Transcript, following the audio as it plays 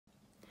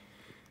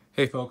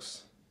Hey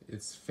folks,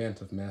 it's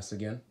Phantom Mass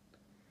again.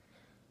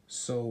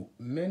 So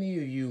many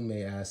of you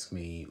may ask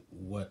me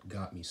what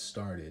got me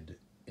started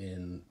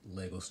in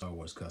LEGO Star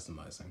Wars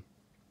customizing.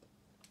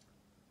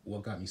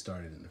 What got me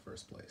started in the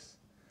first place?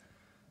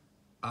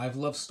 I've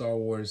loved Star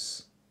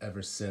Wars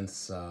ever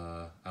since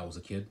I was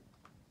a kid.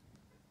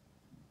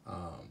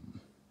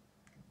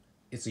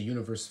 It's a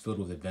universe filled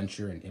with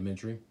adventure and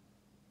imagery.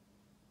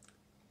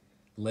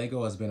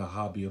 LEGO has been a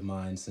hobby of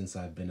mine since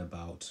I've been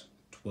about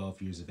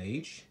 12 years of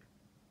age.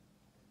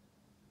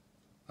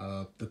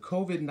 The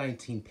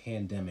COVID-19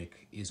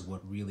 pandemic is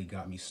what really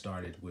got me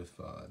started with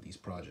these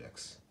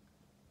projects.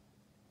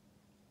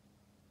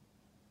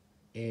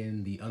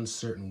 In the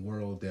uncertain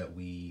world that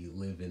we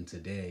live in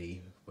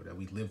today, or that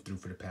we lived through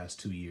for the past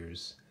 2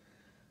 years,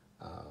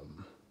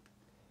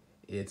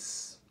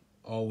 it's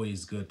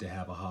always good to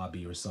have a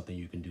hobby or something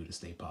you can do to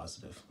stay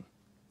positive.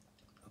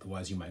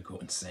 Otherwise, you might go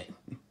insane.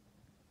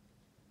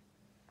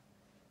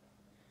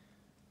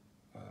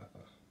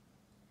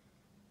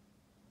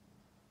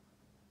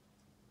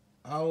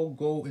 I'll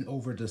go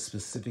over the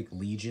specific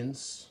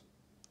legions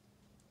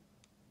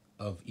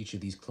of each of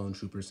these clone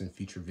troopers in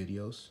future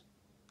videos,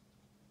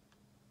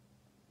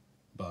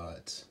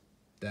 but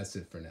that's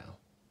it for now.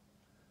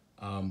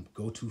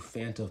 Go to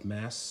Phantom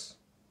Mass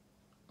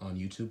on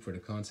YouTube for the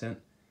content,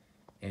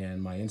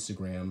 and my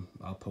Instagram,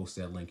 I'll post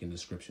that link in the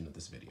description of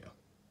this video.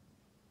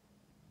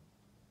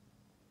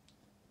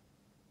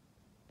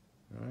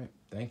 All right,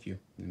 thank you,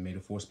 and may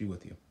the force be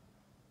with you.